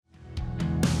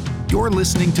You're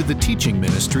listening to the teaching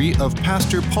ministry of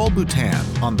Pastor Paul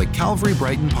Boutan on the Calvary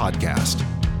Brighton podcast.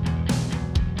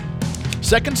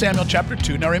 2 Samuel chapter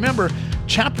 2. Now remember,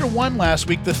 chapter 1 last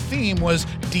week, the theme was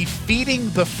defeating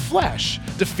the flesh.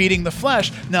 Defeating the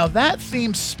flesh. Now that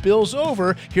theme spills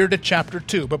over here to chapter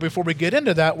 2. But before we get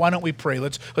into that, why don't we pray?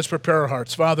 Let's prepare our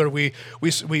hearts. Father, we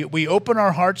open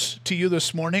our hearts to you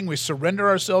this morning. We surrender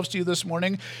ourselves to you this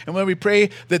morning. And when we pray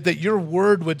that your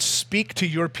word would speak to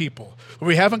your people.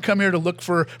 We haven't come here to look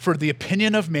for the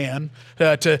opinion of man,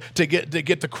 to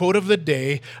get the quote of the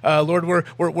day. Lord,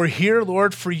 we're here,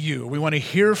 Lord, for you. We want to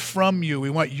hear from you. We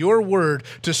want your word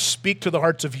to speak to the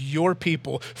hearts of your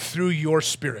people through your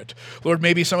spirit. Lord,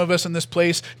 maybe some of us in this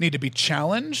place need to be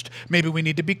challenged. Maybe we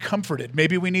need to be comforted.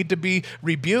 Maybe we need to be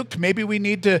rebuked. Maybe we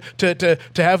need to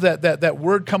have that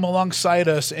word come alongside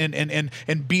us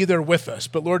and be there with us.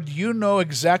 But Lord, you know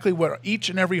exactly what each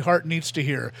and every heart needs to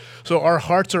hear. So our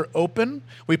hearts are open.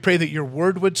 We pray that your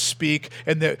word would speak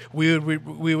and that we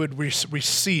would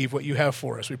receive what you have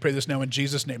for us. We pray this now in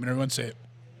Jesus' name, and everyone say it.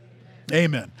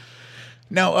 Amen.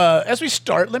 Now, as we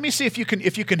start, let me see if you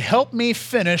can help me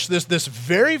finish this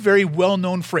very, very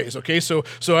well-known phrase. Okay, so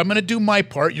I'm going to do my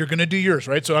part. You're going to do yours,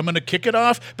 right? So I'm going to kick it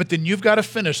off, but then you've got to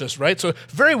finish this, right? So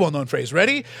very well-known phrase.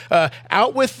 Ready?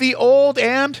 Out with the old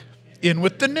and in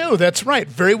with the new. That's right.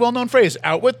 Very well-known phrase.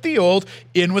 Out with the old,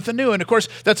 in with the new. And of course,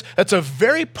 that's a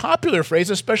very popular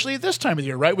phrase, especially this time of the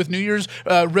year, right? With New Year's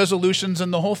resolutions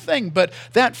and the whole thing. But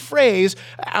that phrase,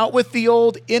 out with the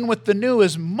old, in with the new,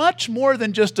 is much more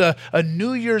than just a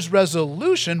New Year's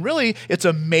resolution. Really, it's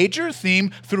a major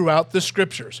theme throughout the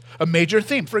scriptures. A major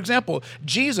theme. For example,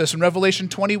 Jesus in Revelation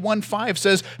 21:5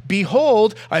 says,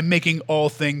 "Behold, I'm making all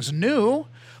things new."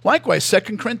 Likewise,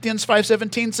 2 Corinthians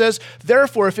 5:17 says,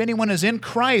 "Therefore, if anyone is in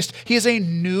Christ, he is a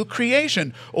new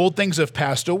creation. Old things have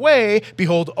passed away.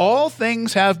 Behold, all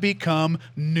things have become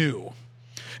new."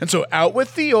 And so out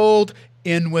with the old,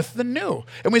 in with the new.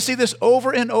 And we see this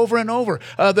over and over and over.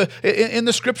 In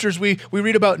the scriptures, we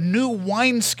read about new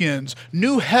wineskins,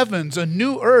 new heavens, a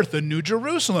new earth, a new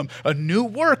Jerusalem, a new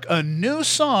work, a new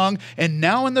song, and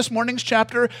now in this morning's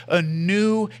chapter, a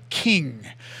new king.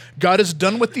 God is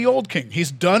done with the old king.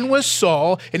 He's done with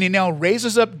Saul, and he now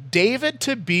raises up David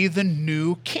to be the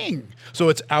new king. So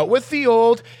it's out with the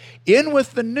old, in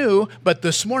with the new, but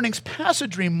this morning's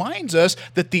passage reminds us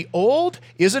that the old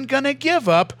isn't going to give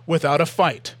up without a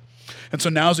fight. And so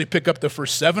now as we pick up the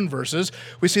first 7 verses,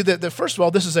 we see that first of all,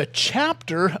 this is a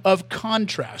chapter of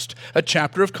contrast, a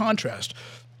chapter of contrast.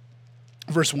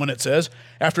 Verse 1, it says,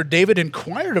 after David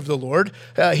inquired of the Lord,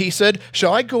 he said,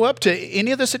 "Shall I go up to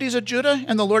any of the cities of Judah?"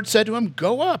 And the Lord said to him,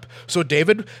 "Go up." So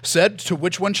David said, "To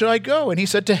which one should I go?" And he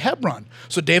said, "To Hebron."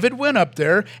 So David went up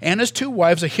there, and his 2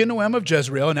 wives, Ahinoam of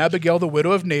Jezreel and Abigail, the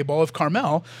widow of Nabal of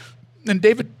Carmel. And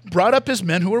David brought up his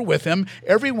men who were with him,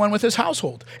 every one with his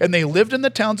household. And they lived in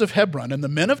the towns of Hebron. And the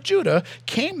men of Judah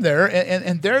came there,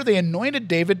 and there they anointed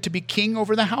David to be king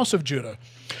over the house of Judah.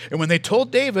 And when they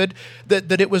told David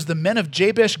that it was the men of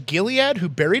Jabesh Gilead who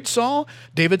buried Saul,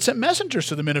 David sent messengers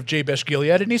to the men of Jabesh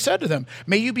Gilead, and he said to them,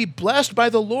 "May you be blessed by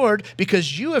the Lord,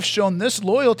 because you have shown this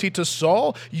loyalty to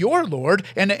Saul, your Lord,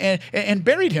 and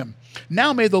buried him.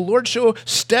 Now may the Lord show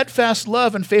steadfast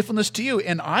love and faithfulness to you,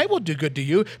 and I will do good to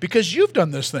you, because you've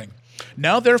done this thing.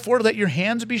 Now, therefore, let your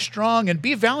hands be strong and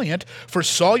be valiant, for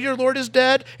Saul your Lord is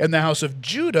dead, and the house of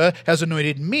Judah has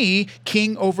anointed me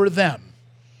king over them."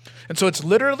 And so it's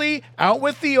literally out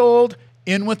with the old,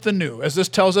 in with the new, as this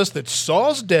tells us that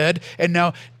Saul's dead, and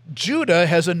now Judah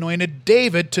has anointed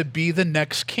David to be the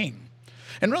next king.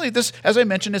 And really this, as I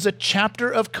mentioned, is a chapter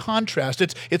of contrast.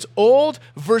 It's old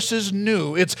versus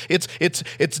new. It's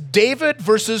David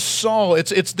versus Saul.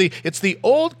 It's the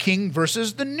old king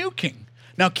versus the new king.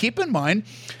 Now keep in mind,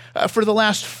 for the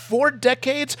last 4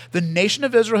 decades, the nation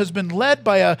of Israel has been led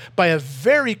by a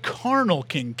very carnal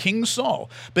king, King Saul.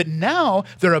 But now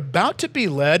they're about to be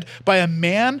led by a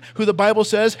man who the Bible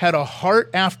says had a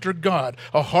heart after God,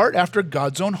 a heart after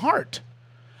God's own heart.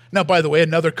 Now, by the way,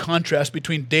 another contrast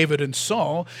between David and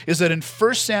Saul is that in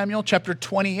 1 Samuel chapter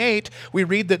 28, we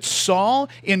read that Saul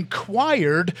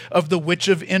inquired of the witch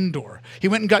of Endor. He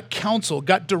went and got counsel,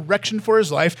 got direction for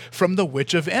his life from the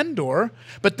witch of Endor.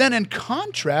 But then in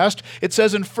contrast, it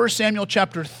says in 1 Samuel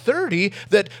chapter 30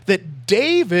 that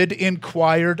David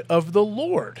inquired of the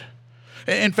Lord.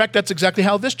 In fact, that's exactly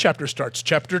how this chapter starts.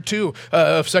 Chapter 2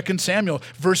 of 2 Samuel,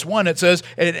 verse 1, it says,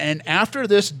 and after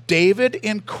this, David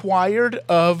inquired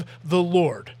of the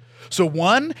Lord. So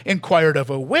one inquired of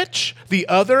a witch, the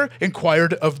other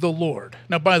inquired of the Lord.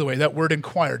 Now, by the way, that word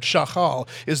inquired, shachal,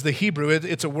 is the Hebrew.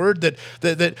 It's a word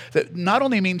that not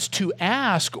only means to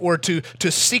ask or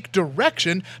to seek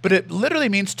direction, but it literally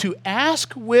means to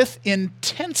ask with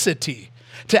intensity.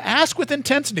 To ask with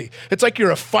intensity. It's like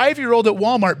you're a 5-year-old at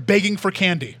Walmart begging for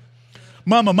candy.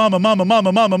 Mama, mama, mama,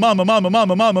 mama, mama, mama, mama,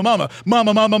 mama, mama, mama,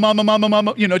 mama, mama, mama, mama,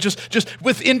 mama, just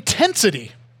with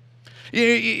intensity.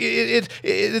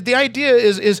 The idea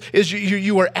is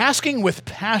you are asking with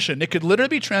passion. It could literally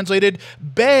be translated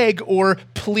beg or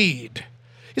plead.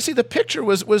 You see, the picture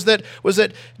was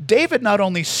that David not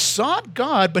only sought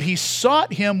God, but he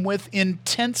sought him with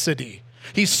intensity.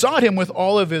 He sought him with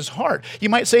all of his heart. You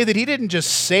might say that he didn't just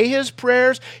say his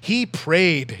prayers, he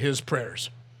prayed his prayers.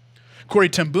 Corrie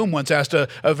ten Boom once asked a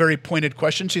very pointed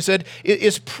question. She said,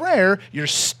 is prayer your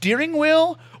steering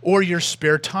wheel or your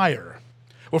spare tire?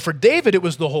 Well, for David, it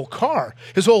was the whole car.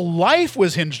 His whole life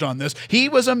was hinged on this. He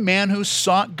was a man who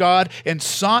sought God and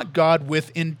sought God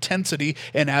with intensity.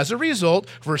 And as a result,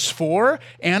 verse 4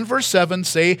 and verse 7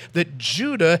 say that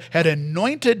Judah had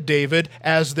anointed David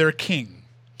as their king.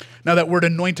 Now, that word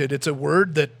anointed, it's a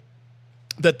word that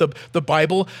the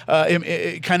Bible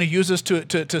kind of uses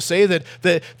to say that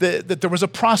there was a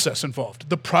process involved.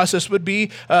 The process would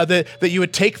be that you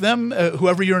would take them,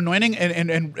 whoever you're anointing,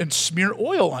 and smear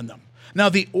oil on them. Now,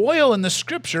 the oil in the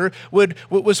scripture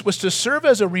was to serve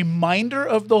as a reminder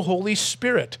of the Holy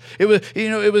Spirit. It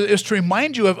was to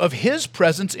remind you of His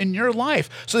presence in your life.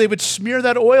 So they would smear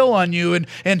that oil on you, and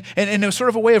it was sort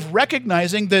of a way of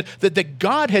recognizing that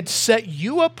God had set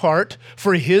you apart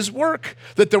for His work,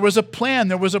 that there was a plan,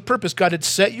 there was a purpose. God had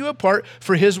set you apart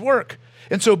for His work.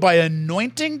 And so by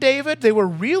anointing David, they were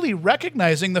really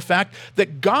recognizing the fact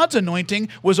that God's anointing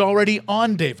was already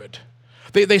on David.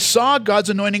 They saw God's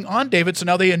anointing on David, so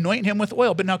now they anoint him with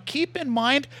oil. But now keep in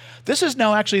mind, this is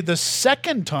now actually the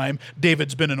second time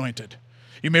David's been anointed.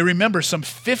 You may remember some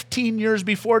 15 years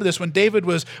before this, when David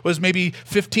was maybe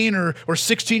 15 or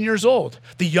 16 years old,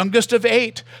 the youngest of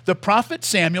 8, the prophet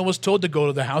Samuel was told to go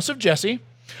to the house of Jesse,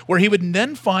 where he would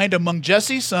then find among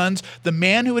Jesse's sons the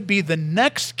man who would be the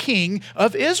next king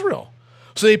of Israel.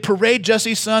 So they parade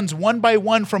Jesse's sons one by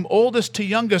one from oldest to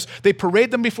youngest. They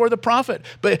parade them before the prophet,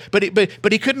 but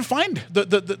he couldn't find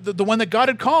the one that God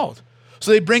had called.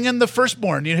 So they bring in the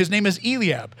firstborn. His name is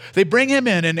Eliab. They bring him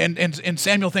in, and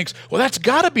Samuel thinks, well, that's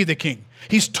got to be the king.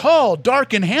 He's tall,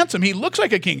 dark, and handsome. He looks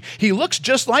like a king. He looks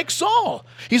just like Saul.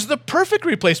 He's the perfect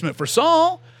replacement for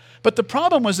Saul. But the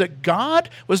problem was that God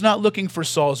was not looking for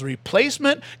Saul's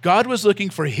replacement. God was looking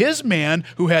for his man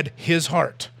who had his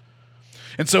heart.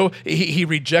 And so he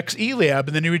rejects Eliab,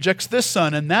 and then he rejects this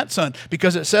son and that son,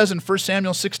 because it says in 1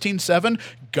 Samuel 16:7,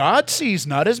 God sees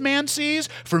not as man sees,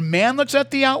 for man looks at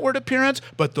the outward appearance,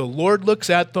 but the Lord looks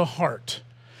at the heart.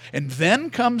 And then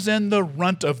comes in the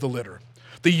runt of the litter,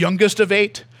 the youngest of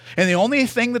 8. And the only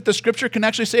thing that the scripture can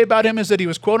actually say about him is that he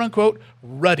was, quote unquote,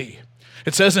 ruddy.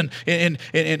 It says in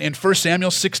 1 Samuel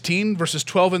 16, verses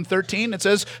 12 and 13, it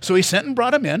says, so he sent and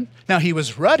brought him in. Now he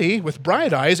was ruddy, with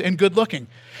bright eyes, and good looking.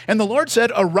 And the Lord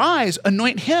said, arise,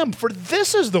 anoint him, for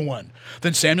this is the one.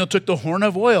 Then Samuel took the horn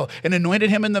of oil and anointed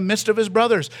him in the midst of his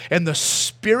brothers. And the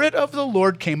Spirit of the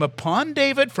Lord came upon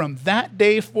David from that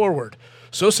day forward.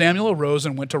 So Samuel arose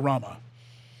and went to Ramah.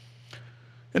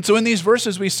 And so in these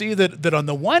verses, we see that on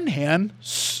the one hand,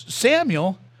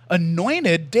 Samuel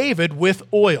anointed David with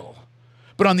oil.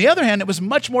 But on the other hand, it was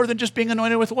much more than just being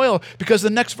anointed with oil, because the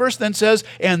next verse then says,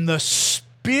 and the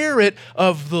Spirit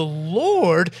of the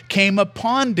Lord came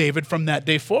upon David from that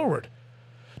day forward,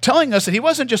 telling us that he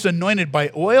wasn't just anointed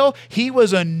by oil, he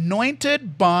was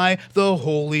anointed by the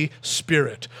Holy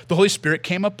Spirit. The Holy Spirit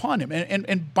came upon him.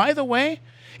 And by the way,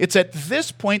 it's at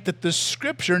this point that the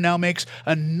scripture now makes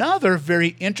another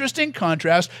very interesting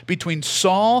contrast between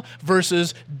Saul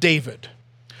versus David.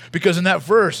 Because in that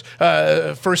verse,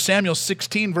 1 Samuel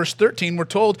 16, verse 13, we're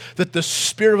told that the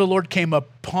Spirit of the Lord came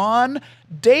upon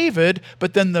David,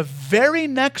 but then the very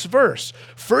next verse,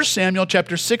 1 Samuel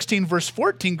chapter 16, verse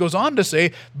 14, goes on to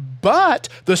say, but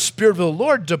the Spirit of the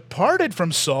Lord departed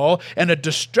from Saul, and a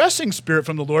distressing spirit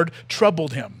from the Lord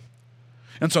troubled him.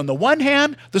 And so on the one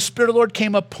hand, the Spirit of the Lord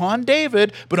came upon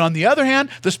David, but on the other hand,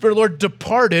 the Spirit of the Lord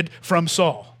departed from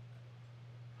Saul.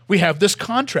 We have this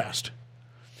contrast.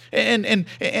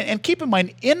 And keep in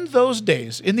mind, in those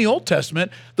days, in the Old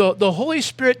Testament, the Holy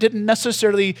Spirit didn't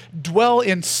necessarily dwell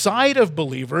inside of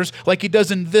believers like he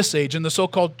does in this age, in the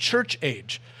so-called church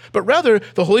age. But rather,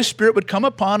 the Holy Spirit would come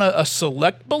upon a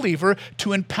select believer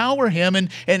to empower him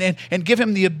and give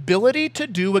him the ability to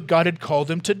do what God had called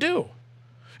him to do.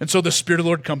 And so the Spirit of the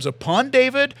Lord comes upon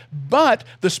David, but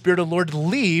the Spirit of the Lord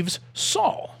leaves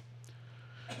Saul.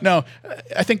 Now,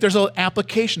 I think there's an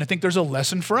application. I think there's a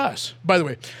lesson for us. By the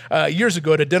way, years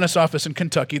ago at a dentist's office in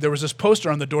Kentucky, there was this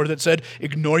poster on the door that said,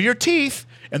 "Ignore your teeth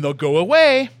and they'll go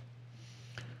away."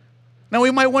 Now, we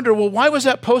might wonder, well, why was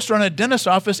that poster on a dentist's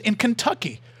office in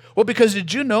Kentucky? Well, because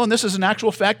did you know, and this is an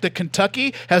actual fact, that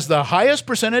Kentucky has the highest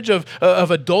percentage of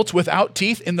adults without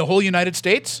teeth in the whole United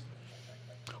States?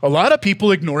 A lot of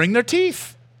people ignoring their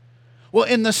teeth. Well,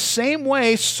 in the same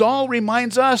way, Saul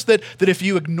reminds us that if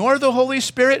you ignore the Holy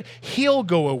Spirit, he'll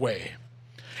go away.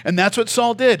 And that's what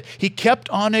Saul did. He kept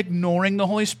on ignoring the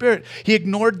Holy Spirit. He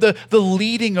ignored the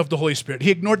leading of the Holy Spirit. He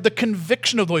ignored the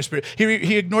conviction of the Holy Spirit.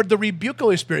 He ignored the rebuke of the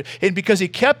Holy Spirit. And because he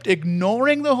kept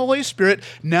ignoring the Holy Spirit,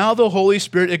 now the Holy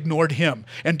Spirit ignored him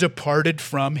and departed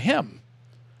from him.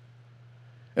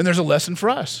 And there's a lesson for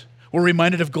us. We're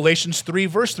reminded of Galatians 3,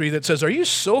 verse 3 that says, "Are you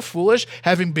so foolish,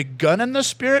 having begun in the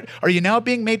Spirit? Are you now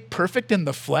being made perfect in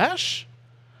the flesh?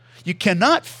 You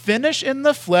cannot finish in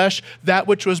the flesh that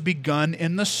which was begun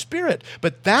in the Spirit."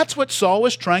 But that's what Saul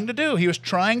was trying to do. He was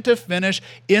trying to finish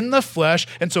in the flesh,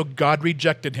 and so God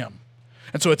rejected him.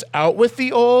 And so it's out with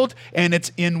the old, and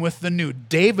it's in with the new.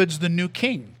 David's the new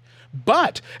king.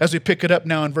 But as we pick it up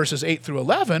now in verses 8 through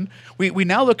 11, we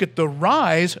now look at the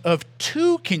rise of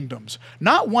two kingdoms.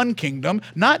 Not one kingdom,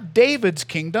 not David's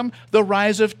kingdom, the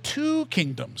rise of two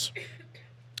kingdoms.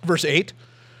 Verse 8,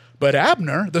 "But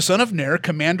Abner, the son of Ner,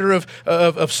 commander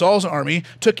of Saul's army,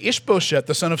 took Ishbosheth,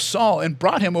 the son of Saul, and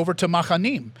brought him over to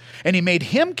Mahanaim. And he made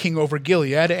him king over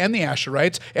Gilead and the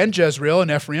Asherites and Jezreel and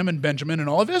Ephraim and Benjamin and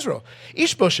all of Israel.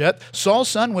 Ishbosheth, Saul's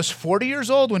son, was 40 years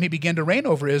old when he began to reign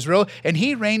over Israel, and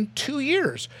he reigned 2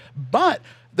 years. But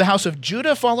the house of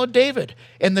Judah followed David.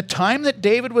 And the time that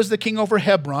David was the king over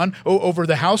Hebron, over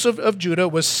the house of Judah,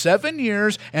 was 7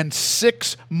 years and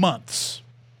 6 months."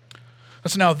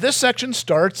 So now this section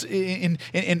starts in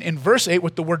verse 8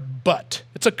 with the word "but."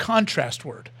 It's a contrast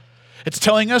word. It's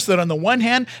telling us that on the one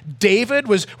hand, David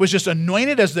was just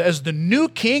anointed as the new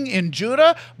king in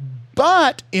Judah,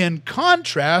 but in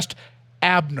contrast,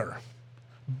 Abner.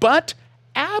 But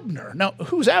Abner. Now,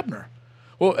 who's Abner?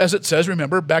 Well, as it says,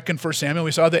 remember, back in 1 Samuel,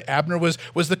 we saw that Abner was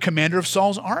the commander of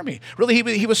Saul's army. Really,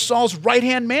 he was Saul's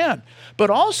right-hand man. But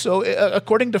also,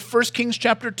 according to 1 Kings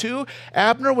chapter 2,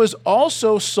 Abner was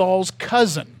also Saul's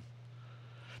cousin.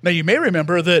 Now, you may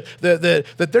remember that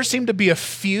there seemed to be a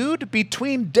feud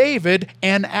between David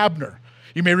and Abner.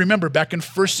 You may remember back in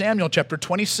 1 Samuel chapter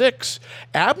 26,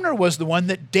 Abner was the one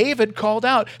that David called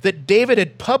out, that David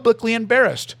had publicly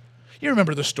embarrassed. You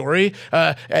remember the story.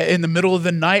 In the middle of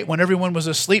the night when everyone was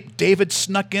asleep, David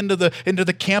snuck into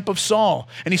the camp of Saul,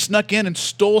 and he snuck in and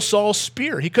stole Saul's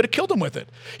spear. He could have killed him with it.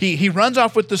 He runs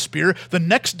off with the spear. The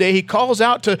next day he calls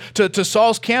out to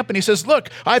Saul's camp and he says,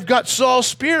 "Look, I've got Saul's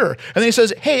spear." And then he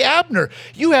says, "Hey, Abner,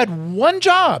 you had one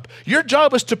job. Your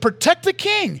job was to protect the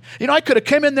king. You know, I could have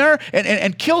come in there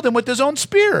and killed him with his own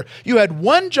spear. You had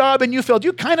one job and you failed.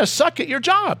 You kind of suck at your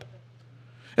job."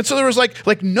 And so there was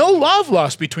like no love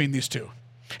lost between these two.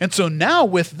 And so now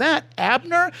with that,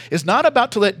 Abner is not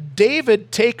about to let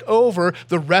David take over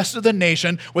the rest of the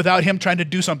nation without him trying to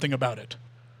do something about it.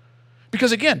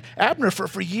 Because again, Abner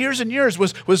for years and years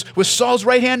was Saul's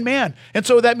right-hand man. And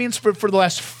so that means for the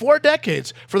last 4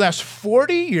 decades, for the last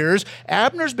 40 years,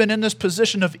 Abner's been in this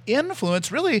position of influence,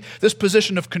 really this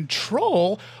position of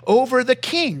control over the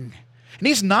king. And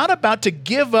he's not about to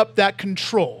give up that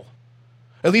control.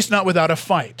 At least not without a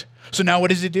fight. So now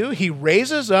what does he do? He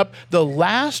raises up the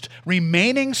last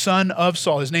remaining son of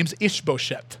Saul. His name's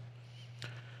Ishbosheth.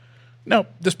 Now,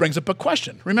 this brings up a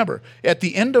question. Remember, at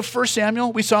the end of 1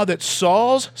 Samuel, we saw that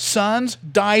Saul's sons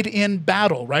died in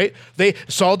battle, right?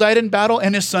 Saul died in battle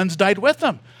and his sons died with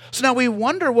him. So now we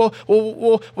wonder, well,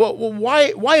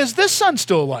 why is this son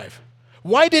still alive?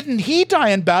 Why didn't he die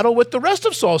in battle with the rest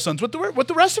of Saul's sons, with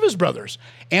the rest of his brothers?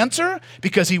 Answer,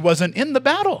 because he wasn't in the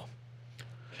battle.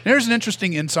 Here's an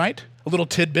interesting insight, a little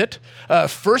tidbit. 1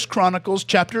 Chronicles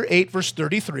chapter 8, verse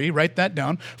 33, write that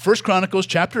down. 1 Chronicles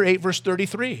chapter 8, verse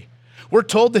 33. We're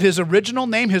told that his original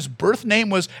name, his birth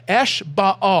name was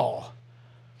Eshbaal.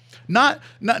 Not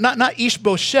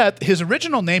Ishbosheth. His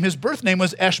original name, his birth name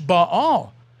was Eshbaal.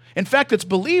 In fact, it's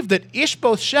believed that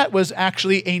Ishbosheth was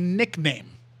actually a nickname.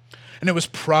 And it was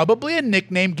probably a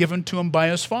nickname given to him by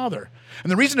his father.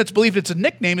 And the reason it's believed it's a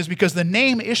nickname is because the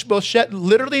name Ishbosheth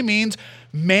literally means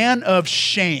man of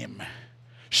shame,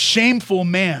 shameful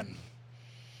man.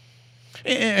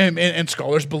 And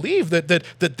scholars believe that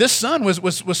this son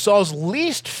was Saul's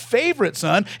least favorite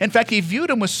son. In fact, he viewed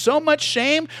him with so much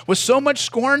shame, with so much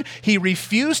scorn, he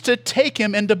refused to take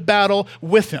him into battle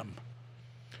with him.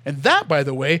 And that, by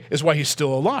the way, is why he's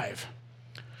still alive.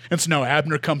 And so now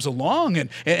Abner comes along, and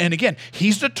again,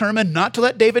 he's determined not to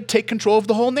let David take control of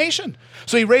the whole nation.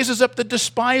 So he raises up the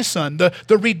despised son,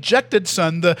 the rejected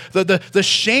son, the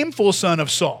shameful son of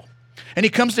Saul. And he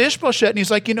comes to Ishbosheth, and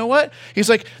he's like, you know what? He's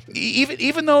like,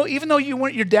 even though you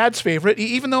weren't your dad's favorite,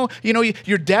 even though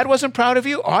your dad wasn't proud of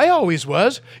you, I always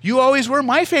was. You always were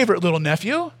my favorite little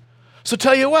nephew. So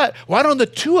tell you what, why don't the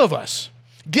two of us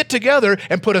get together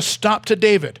and put a stop to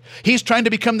David? He's trying to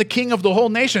become the king of the whole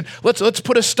nation. Let's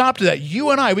put a stop to that.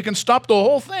 You and I, we can stop the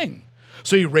whole thing.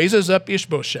 So he raises up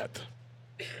Ishbosheth.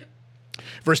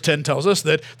 Verse 10 tells us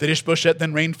that Ishbosheth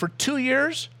then reigned for 2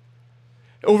 years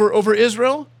over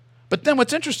Israel. But then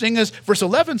what's interesting is verse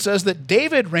 11 says that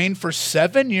David reigned for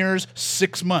 7 years,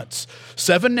 6 months,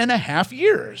 7.5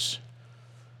 years.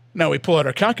 Now we pull out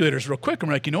our calculators real quick and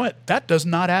we're like, you know what? That does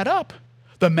not add up.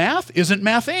 The math isn't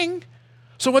mathing.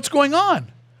 So what's going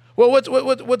on? Well,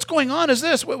 what's going on is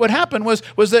this. What happened was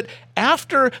that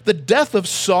after the death of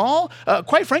Saul,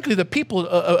 quite frankly, the people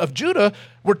of Judah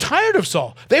were tired of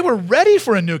Saul. They were ready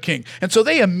for a new king. And so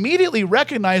they immediately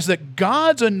recognized that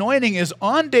God's anointing is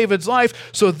on David's life,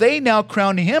 so they now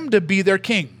crown him to be their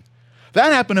king.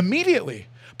 That happened immediately.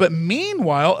 But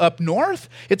meanwhile, up north,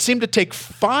 it seemed to take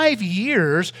 5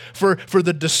 years for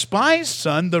the despised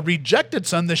son, the rejected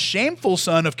son, the shameful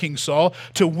son of King Saul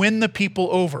to win the people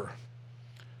over.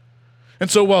 And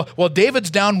so while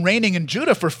David's down reigning in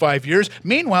Judah for 5 years,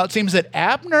 meanwhile, it seems that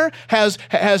Abner has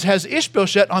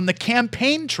Ishbosheth on the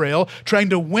campaign trail trying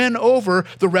to win over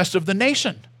the rest of the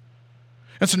nation.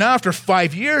 And so now after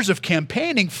 5 years of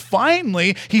campaigning,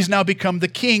 finally, he's now become the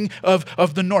king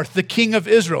of the north, the king of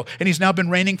Israel. And he's now been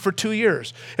reigning for 2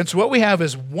 years. And so what we have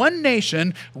is one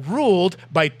nation ruled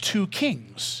by 2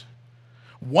 kings.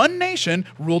 One nation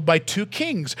ruled by 2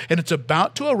 kings, and it's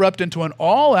about to erupt into an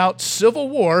all-out civil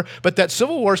war, but that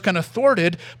civil war is kind of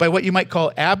thwarted by what you might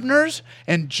call Abner's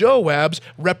and Joab's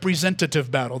representative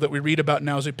battle that we read about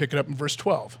now as we pick it up in verse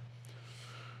 12.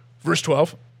 Verse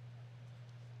 12,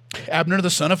 Abner, the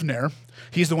son of Ner,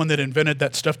 he's the one that invented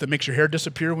that stuff that makes your hair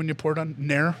disappear when you pour it on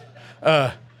Ner.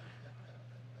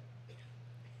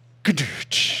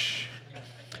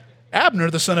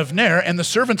 Abner, the son of Ner, and the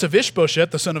servants of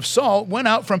Ishbosheth, the son of Saul, went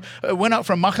out from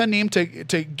Mahanaim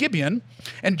to Gibeon,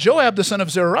 and Joab, the son of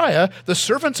Zeruiah, the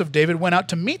servants of David, went out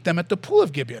to meet them at the pool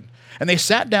of Gibeon. And they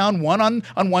sat down, one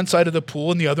on one side of the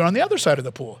pool and the other on the other side of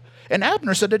the pool. And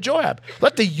Abner said to Joab,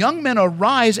 "Let the young men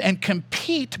arise and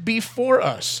compete before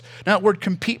us." Now, that word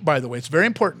compete, by the way, it's very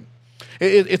important.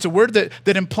 It's a word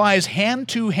that implies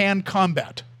hand-to-hand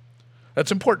combat.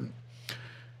 That's important.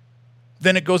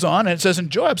 Then it goes on and it says,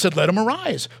 and Joab said, "Let them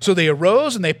arise." So they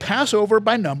arose and they pass over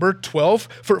by number 12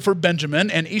 for Benjamin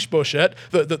and Ishbosheth,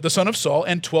 the son of Saul,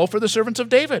 and 12 for the servants of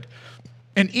David.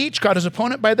 And each caught his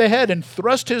opponent by the head and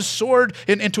thrust his sword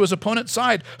into his opponent's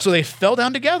side. So they fell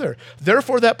down together.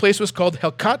 Therefore that place was called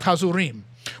Helkat Hazurim,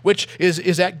 which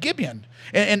is at Gibeon.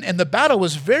 And the battle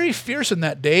was very fierce in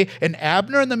that day, and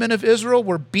Abner and the men of Israel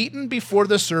were beaten before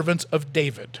the servants of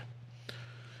David.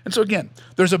 And so again,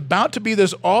 there's about to be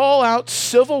this all-out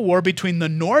civil war between the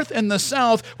north and the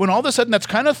south when all of a sudden that's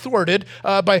kind of thwarted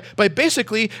by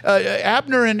basically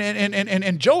Abner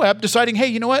and Joab deciding, hey,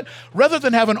 you know what? Rather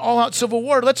than have an all-out civil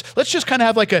war, let's just kind of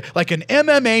have like an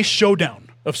MMA showdown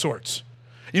of sorts.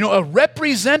 You know, a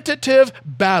representative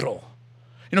battle.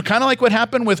 You know, kind of like what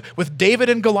happened with David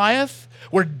and Goliath,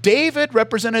 where David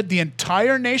represented the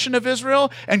entire nation of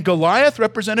Israel and Goliath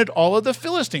represented all of the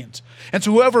Philistines. And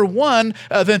so whoever won,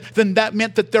 then that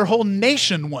meant that their whole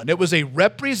nation won. It was a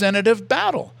representative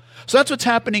battle. So that's what's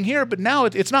happening here, but now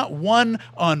it's not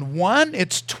 1-on-1,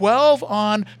 it's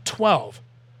 12-on-12.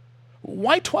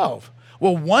 Why 12?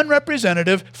 Well, one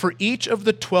representative for each of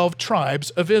the 12 tribes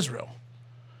of Israel.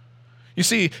 You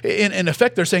see, in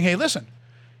effect, they're saying, hey, listen,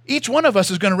 each one of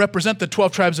us is going to represent the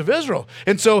 12 tribes of Israel.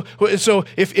 And so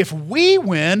if we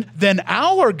win, then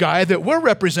our guy that we're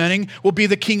representing will be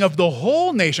the king of the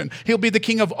whole nation. He'll be the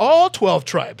king of all 12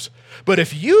 tribes. But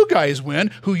if you guys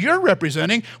win, who you're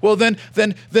representing, well, then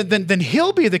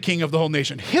he'll be the king of the whole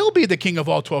nation. He'll be the king of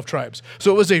all 12 tribes.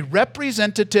 So it was a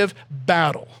representative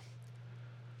battle.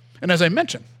 And as I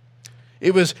mentioned,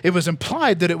 it was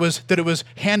implied that it was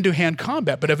hand-to-hand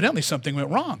combat, but evidently something went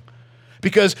wrong.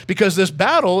 Because this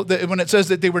battle, when it says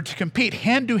that they were to compete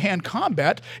hand-to-hand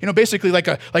combat, you know, basically like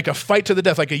a fight to the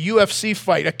death, like a UFC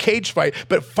fight, a cage fight,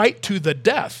 but fight to the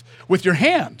death with your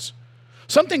hands.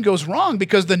 Something goes wrong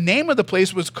because the name of the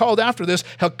place was called after this,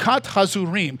 Helkat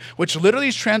Hazurim, which literally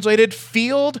is translated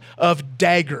field of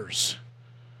daggers.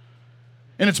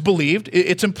 And it's believed,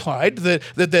 it's implied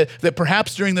that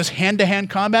perhaps during this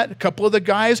hand-to-hand combat, a couple of the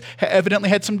guys evidently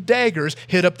had some daggers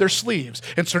hid up their sleeves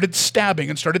and started stabbing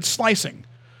and started slicing.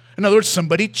 In other words,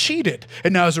 somebody cheated.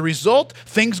 And now as a result,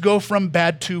 things go from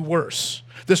bad to worse.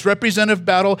 This representative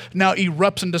battle now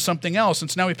erupts into something else.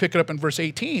 And so now we pick it up in verse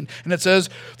 18. And it says,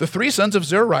 the three sons of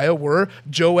Zeruiah were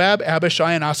Joab,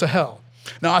 Abishai, and Asahel.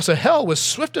 Now Asahel was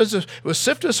swift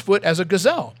as foot as a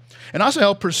gazelle. And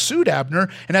Asahel pursued Abner,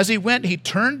 and as he went, he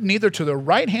turned neither to the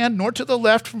right hand nor to the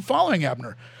left from following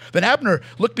Abner. Then Abner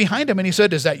looked behind him, and he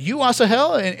said, is that you,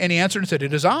 Asahel? And he answered and said,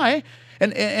 it is I.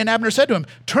 And Abner said to him,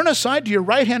 turn aside to your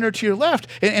right hand or to your left,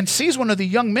 and seize one of the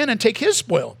young men and take his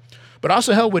spoil. But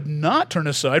Asahel would not turn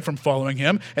aside from following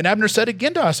him, and Abner said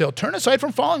again to Asahel, turn aside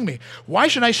from following me. Why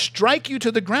should I strike you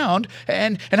to the ground,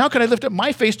 and how can I lift up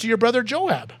my face to your brother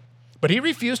Joab? But he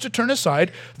refused to turn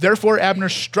aside. Therefore, Abner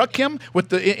struck him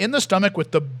in the stomach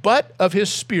with the butt of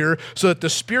his spear, so that the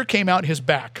spear came out his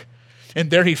back.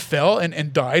 And there he fell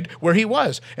and died where he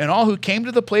was. And all who came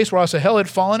to the place where Asahel had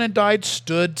fallen and died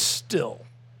stood still.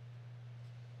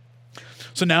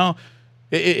 So now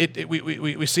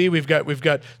we see we've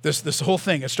got this whole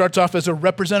thing. It starts off as a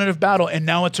representative battle, and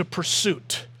now it's a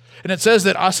pursuit. And it says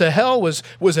that Asahel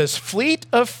was as fleet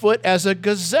of foot as a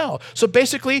gazelle. So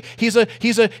basically, he's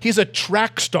a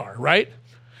track star, right?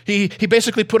 He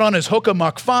basically put on his Hoka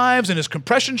Mach 5s and his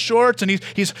compression shorts, and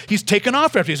he's taken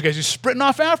off after these guys. He's sprinting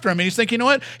off after him, and he's thinking, you know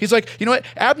what? He's like, you know what?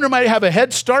 Abner might have a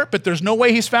head start, but there's no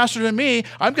way he's faster than me.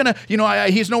 I'm gonna,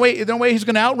 there's no way he's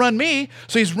gonna outrun me.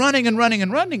 So he's running and running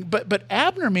and running. But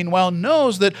Abner, meanwhile,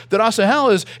 knows that Asahel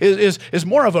is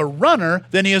more of a runner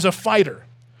than he is a fighter.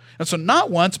 And so not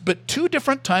once, but two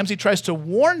different times he tries to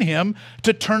warn him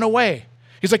to turn away.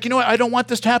 He's like, you know what? I don't want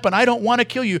this to happen. I don't want to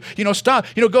kill you. Stop.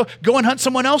 Go and hunt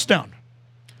someone else down.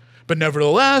 But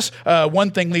nevertheless,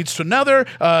 one thing leads to another.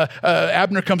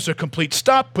 Abner comes to a complete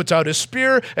stop, puts out his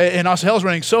spear, and Asahel's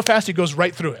running so fast he goes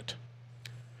right through it.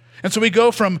 And so we go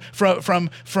from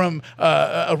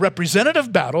a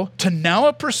representative battle to now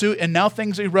a pursuit, and now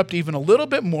things erupt even a little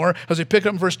bit more as we pick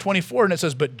up in verse 24, and it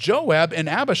says, but Joab and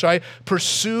Abishai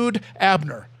pursued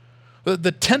Abner.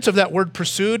 The tense of that word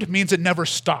pursued means it never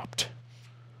stopped.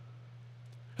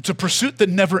 It's a pursuit that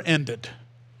never ended.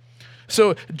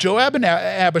 So Joab and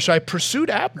Abishai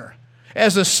pursued Abner.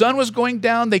 As the sun was going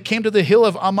down, they came to the hill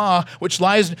of Ammah, which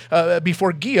lies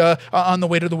before Giah on the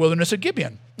way to the wilderness of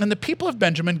Gibeon. And the people of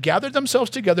Benjamin gathered themselves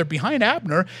together behind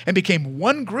Abner and became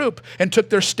one group and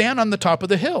took their stand on the top of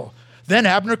the hill. Then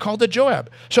Abner called to Joab,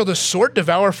 shall the sword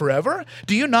devour forever?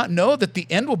 Do you not know that the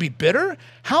end will be bitter?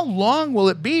 How long will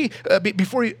it be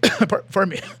before you,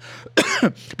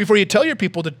 before you tell your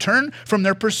people to turn from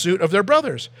their pursuit of their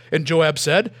brothers? And Joab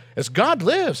said, as God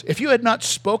lives, if you had not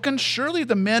spoken, surely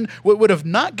the men would have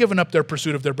not given up their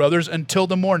pursuit of their brothers until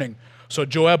the morning. So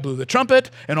Joab blew the trumpet,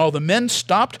 and all the men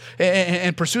stopped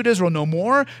and pursued Israel no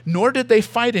more, nor did they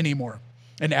fight anymore.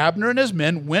 And Abner and his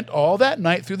men went all that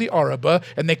night through the Arabah,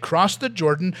 and they crossed the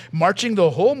Jordan, marching the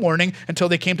whole morning until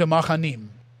they came to Mahanaim.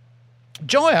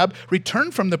 Joab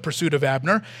returned from the pursuit of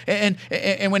Abner, and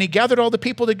when he gathered all the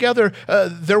people together,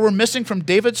 there were missing from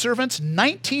David's servants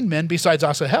 19 men besides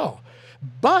Asahel.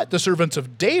 But the servants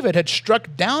of David had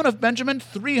struck down of Benjamin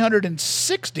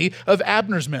 360 of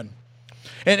Abner's men.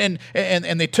 And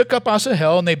they took up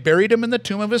Asahel, and they buried him in the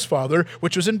tomb of his father,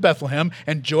 which was in Bethlehem.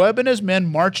 And Joab and his men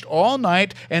marched all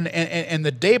night, and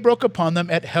the day broke upon them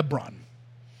at Hebron.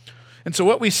 And so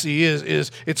what we see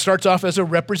is it starts off as a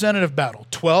representative battle,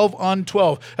 12 on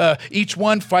 12, each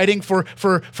one fighting for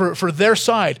their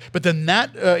side. But then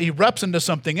that erupts into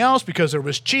something else because there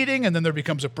was cheating, and then there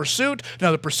becomes a pursuit.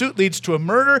 Now the pursuit leads to a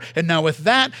murder, and now with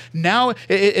that, now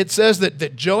it says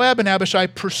that Joab and Abishai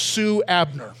pursue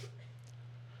Abner.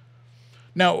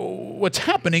 Now, what's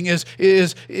happening is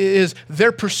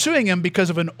they're pursuing him because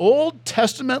of an Old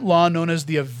Testament law known as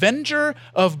the Avenger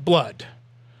of Blood.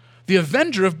 The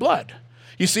Avenger of Blood.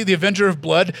 You see, the Avenger of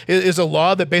Blood is a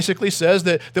law that basically says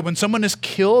that when someone is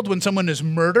killed, when someone is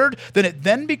murdered, then it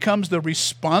then becomes the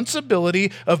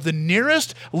responsibility of the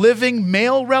nearest living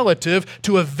male relative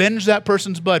to avenge that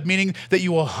person's blood, meaning that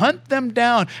you will hunt them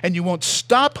down and you won't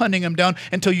stop hunting them down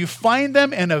until you find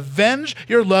them and avenge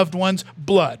your loved one's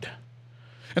blood.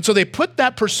 And so they put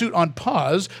that pursuit on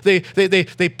pause. They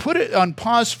put it on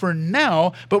pause for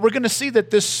now, but we're going to see that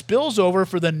this spills over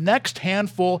for the next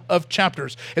handful of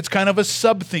chapters. It's kind of a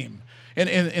sub-theme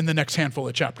in the next handful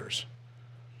of chapters.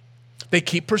 They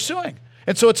keep pursuing.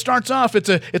 And so it starts off, it's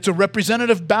a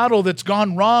representative battle that's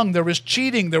gone wrong. There was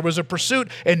cheating, there was a pursuit,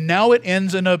 and now it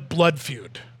ends in a blood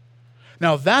feud.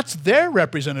 Now that's their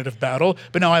representative battle,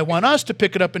 but now I want us to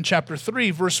pick it up in chapter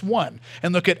 3, verse 1,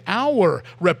 and look at our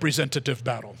representative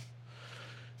battle.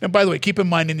 And by the way, keep in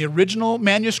mind, in the original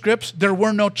manuscripts, there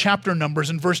were no chapter numbers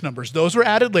and verse numbers. Those were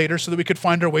added later so that we could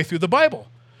find our way through the Bible.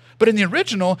 But in the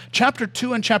original, chapter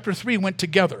 2 and chapter 3 went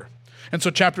together. And so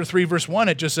chapter 3, verse 1,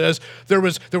 it just says, there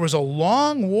was a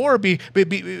long war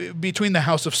between the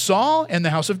house of Saul and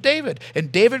the house of David.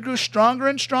 And David grew stronger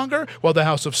and stronger, while the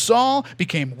house of Saul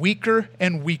became weaker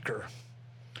and weaker.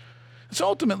 So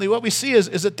ultimately what we see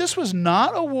is that this was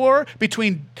not a war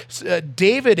between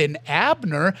David and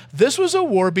Abner. This was a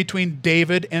war between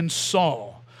David and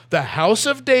Saul, the house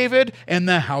of David and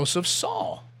the house of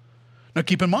Saul. Now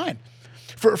keep in mind,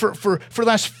 for the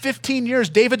last 15 years,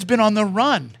 David's been on the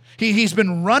run. He's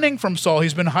been running from Saul.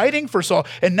 He's been hiding for Saul.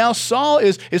 And now Saul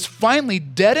is finally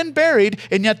dead and buried,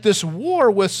 and yet this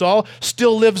war with Saul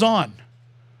still lives on.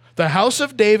 The house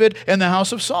of David and the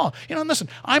house of Saul. You know, listen,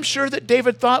 I'm sure that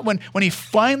David thought when he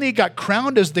finally got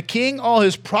crowned as the king, all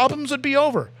his problems would be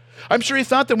over. I'm sure he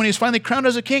thought that when he was finally crowned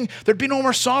as a king, there'd be no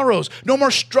more sorrows, no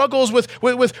more struggles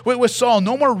with Saul,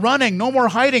 no more running, no more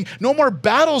hiding, no more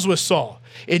battles with Saul.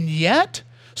 And yet,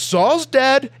 Saul's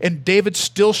dead, and David's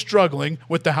still struggling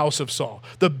with the house of Saul.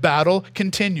 The battle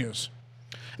continues.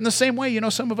 In the same way, you know,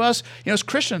 some of us, you know, as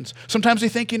Christians, sometimes we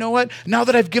think, you know what, now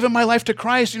that I've given my life to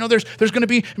Christ, you know, there's going to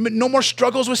be no more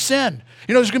struggles with sin.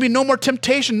 You know, there's going to be no more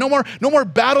temptation, no more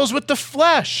battles with the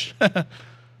flesh.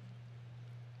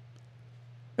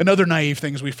 And other naive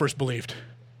things we first believed.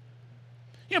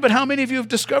 Yeah, but how many of you have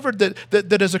discovered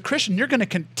that as a Christian, you're going to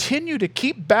continue to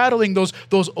keep battling those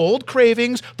old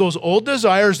cravings, those old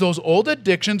desires, those old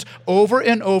addictions over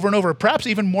and over and over, perhaps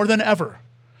even more than ever?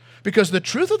 Because the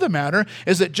truth of the matter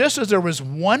is that just as there was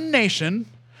one nation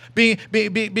being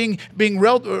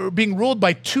ruled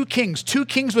by two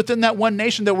kings within that one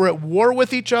nation that were at war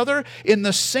with each other, in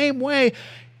the same way,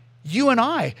 you and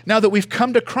I, now that we've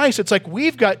come to Christ, it's like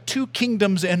we've got two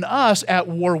kingdoms in us at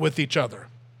war with each other.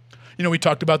 You know, we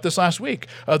talked about this last week.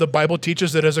 The Bible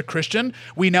teaches that as a Christian,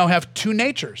 we now have two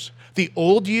natures, the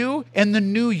old you and the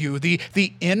new you,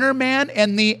 the inner man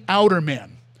and the outer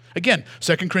man. Again,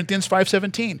 2 Corinthians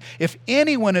 5:17. If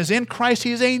anyone is in Christ,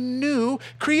 he is a new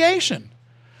creation.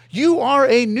 You are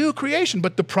a new creation,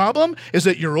 but the problem is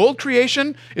that your old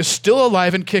creation is still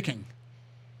alive and kicking.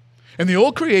 And the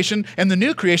old creation and the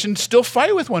new creation still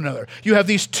fight with one another. You have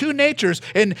these two natures,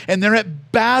 and they're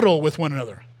at battle with one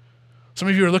another. Some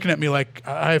of you are looking at me like,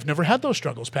 I've never had those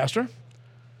struggles, Pastor.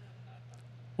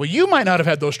 Well, you might not have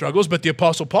had those struggles, but the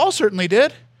Apostle Paul certainly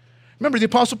did. Remember, the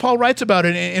Apostle Paul writes about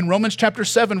it in Romans chapter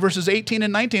 7, verses 18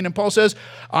 and 19, and Paul says,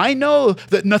 I know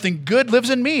that nothing good lives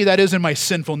in me, that is in my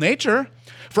sinful nature,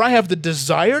 for I have the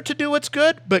desire to do what's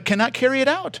good, but cannot carry it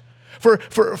out.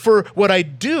 For what I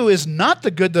do is not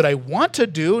the good that I want to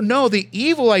do. No, the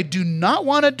evil I do not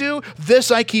want to do,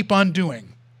 this I keep on doing.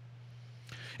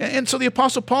 And so the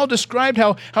Apostle Paul described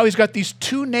how he's got these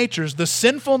two natures, the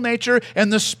sinful nature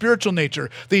and the spiritual nature,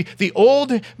 the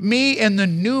old me and the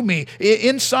new me,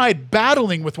 inside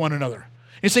battling with one another.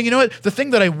 He's saying, you know what, the thing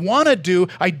that I want to do,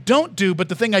 I don't do, but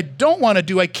the thing I don't want to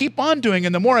do, I keep on doing.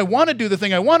 And the more I want to do the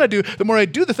thing I want to do, the more I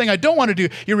do the thing I don't want to do.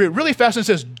 You read really fast and it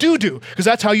says, do, because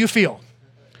that's how you feel.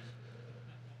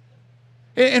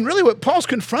 And really what Paul's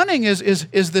confronting is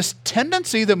this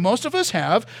tendency that most of us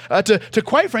have to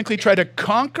quite frankly try to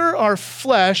conquer our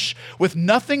flesh with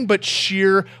nothing but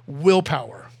sheer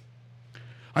willpower.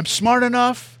 I'm smart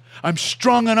enough, I'm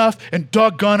strong enough, and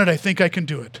doggone it, I think I can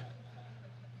do it.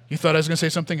 You thought I was going to say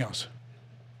something else.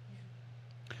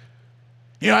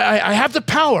 You know, I have the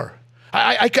power.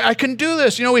 I can do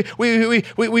this. You know,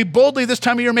 we boldly this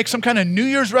time of year make some kind of New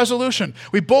Year's resolution.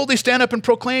 We boldly stand up and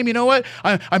proclaim, you know what,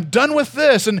 I'm done with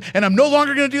this, and I'm no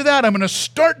longer going to do that. I'm going to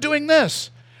start doing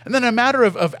this. And then in a matter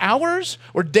of hours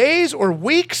or days or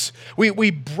weeks,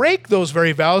 we break those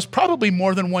very vows probably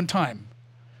more than one time.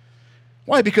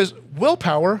 Why? Because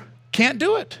willpower can't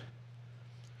do it.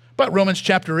 But Romans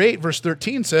chapter 8, verse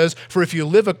 13 says, for if you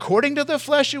live according to the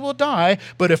flesh, you will die.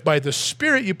 But if by the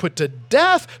Spirit you put to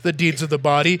death the deeds of the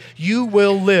body, you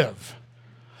will live.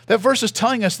 That verse is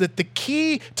telling us that the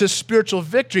key to spiritual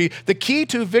victory, the key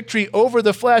to victory over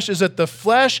the flesh is that the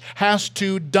flesh has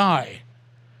to die.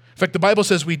 In fact, the Bible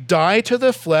says we die to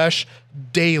the flesh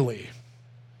daily.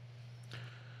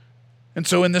 And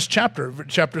so in this chapter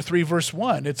 3, verse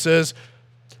 1, it says,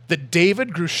 that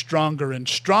David grew stronger and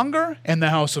stronger, and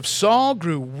the house of Saul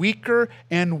grew weaker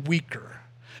and weaker.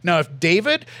 Now, if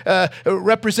David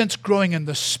represents growing in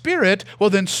the spirit, well,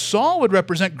 then Saul would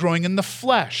represent growing in the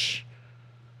flesh.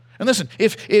 And listen,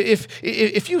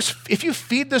 if you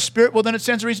feed the Spirit, well, then it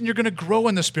stands to reason you're going to grow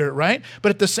in the Spirit, right?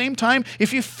 But at the same time,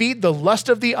 if you feed the lust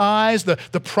of the eyes,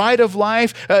 the pride of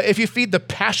life, if you feed the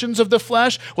passions of the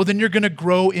flesh, well, then you're going to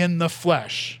grow in the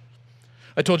flesh.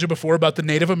 I told you before about the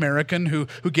Native American who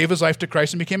gave his life to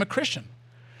Christ and became a Christian.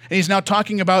 And he's now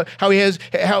talking about how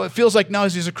it feels like now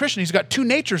as he's a Christian, he's got two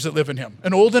natures that live in him,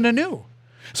 an old and a new.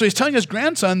 So he's telling his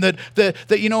grandson that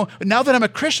now that I'm a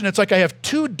Christian, it's like I have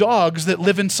two dogs that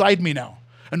live inside me now.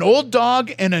 An old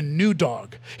dog and a new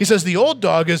dog. He says the old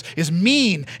dog is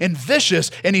mean and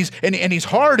vicious and he's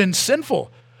hard and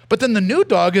sinful. But then the new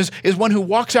dog is one who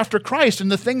walks after Christ and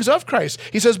the things of Christ.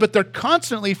 He says, but they're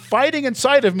constantly fighting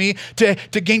inside of me to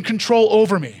gain control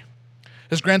over me.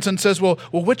 His grandson says, well,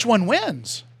 which one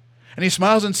wins? And he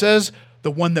smiles and says,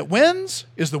 the one that wins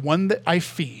is the one that I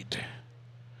feed.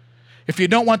 If you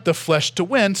don't want the flesh to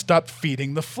win, stop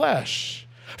feeding the flesh.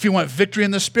 If you want victory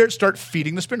in the Spirit, start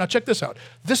feeding the Spirit. Now check this out.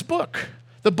 This book,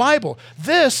 the Bible,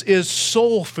 this is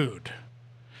soul food.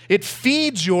 It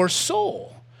feeds your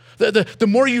soul. The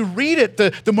more you read it,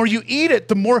 the more you eat it,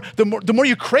 the more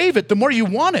you crave it, the more you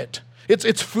want it.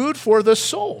 It's food for the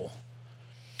soul.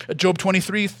 Job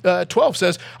 23:12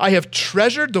 says, I have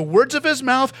treasured the words of his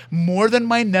mouth more than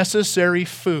my necessary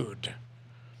food.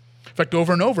 In fact,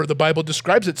 over and over, the Bible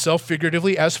describes itself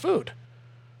figuratively as food.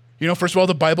 First of all,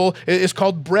 the Bible is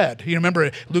called bread. You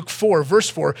remember Luke 4, verse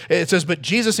 4, it says, but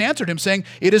Jesus answered him saying,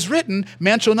 it is written,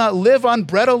 man shall not live on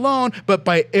bread alone, but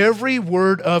by every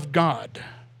word of God.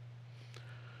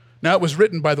 Now, it was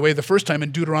written, by the way, the first time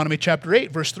in Deuteronomy chapter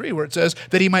 8, verse 3, where it says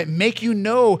that he might make you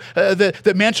know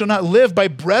that man shall not live by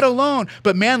bread alone,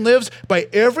 but man lives by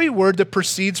every word that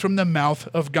proceeds from the mouth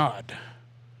of God.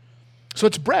 So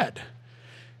it's bread.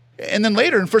 And then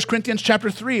later in 1 Corinthians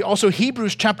chapter 3, also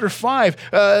Hebrews chapter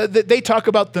 5, they talk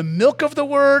about the milk of the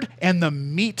word and the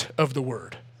meat of the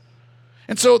word.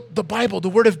 And so the Bible, the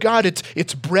word of God,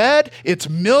 it's bread, it's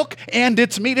milk, and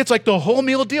it's meat. It's like the whole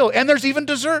meal deal. And there's even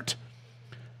dessert.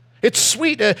 It's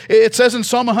sweet. It says in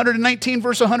Psalm 119,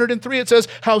 verse 103, it says,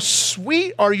 how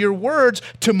sweet are your words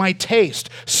to my taste,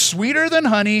 sweeter than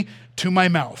honey to my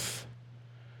mouth.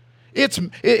 It's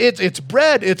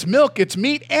bread, it's milk, it's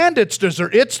meat, and it's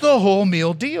dessert. It's the whole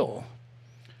meal deal.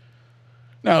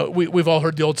 Now, we've all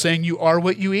heard the old saying, you are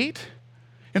what you eat.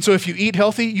 And so if you eat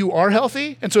healthy, you are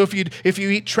healthy. And so if you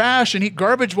eat trash and eat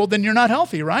garbage, well, then you're not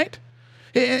healthy, right?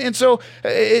 And so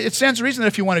it stands to reason that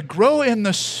if you want to grow in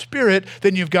the Spirit,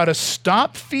 then you've got to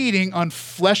stop feeding on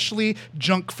fleshly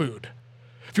junk food.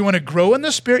 If you want to grow in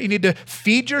the Spirit, you need to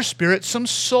feed your spirit some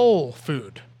soul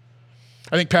food.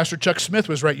 I think Pastor Chuck Smith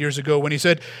was right years ago when he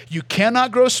said, you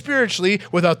cannot grow spiritually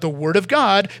without the Word of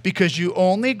God because you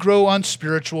only grow on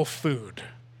spiritual food.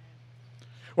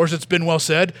 Or as it's been well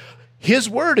said, His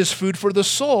Word is food for the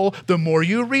soul. The more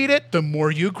you read it, the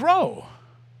more you grow.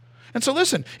 And so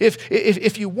listen,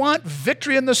 if you want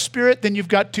victory in the Spirit, then you've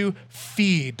got to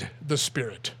feed the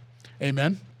Spirit.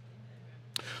 Amen?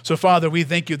 So Father, we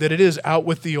thank you that it is out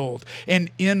with the old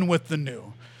and in with the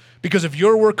new. Because of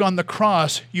your work on the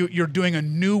cross, you're doing a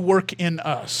new work in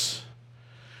us.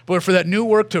 But for that new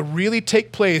work to really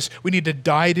take place, we need to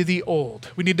die to the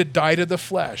old. We need to die to the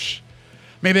flesh.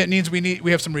 Maybe it means we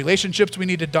have some relationships we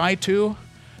need to die to.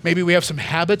 Maybe we have some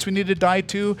habits we need to die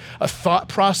to, a thought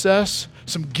process,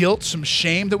 some guilt, some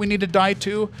shame that we need to die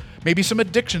to, maybe some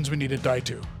addictions we need to die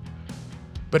to.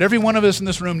 But every one of us in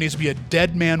this room needs to be a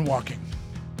dead man walking.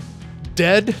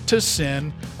 Dead to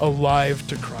sin, alive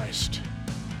to Christ.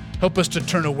 Help us to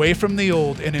turn away from the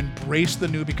old and embrace the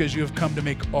new because you have come to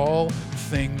make all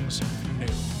things new.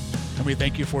 And we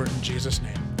thank you for it in Jesus'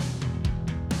 name.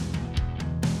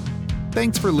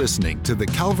 Thanks for listening to the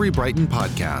Calvary Brighton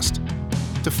podcast.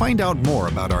 To find out more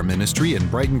about our ministry in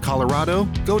Brighton, Colorado,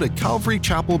 go to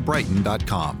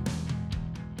calvarychapelbrighton.com.